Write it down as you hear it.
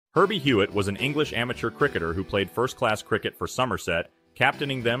Herbie Hewet was an English amateur cricketer who played first-class cricket for Somerset,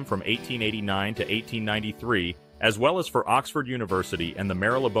 captaining them from 1889 to 1893, as well as for Oxford University and the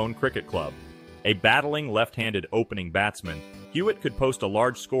Marylebone Cricket Club. A battling left-handed opening batsman, Hewet could post a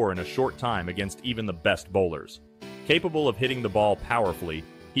large score in a short time against even the best bowlers. Capable of hitting the ball powerfully,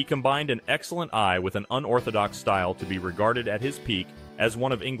 he combined an excellent eye with an unorthodox style to be regarded at his peak as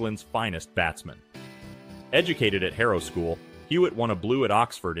one of England's finest batsmen. Educated at Harrow School, Hewet won a blue at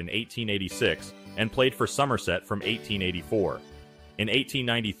Oxford in 1886 and played for Somerset from 1884. In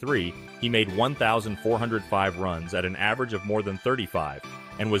 1893, he made 1,405 runs at an average of more than 35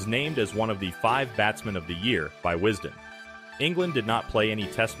 and was named as one of the 5 Batsmen of the Year by Wisden. England did not play any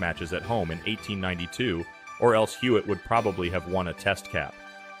test matches at home in 1892, or else Hewet would probably have won a test cap.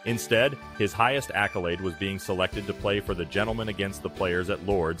 Instead, his highest accolade was being selected to play for the Gentlemen Against the Players at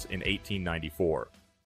Lord's in 1894.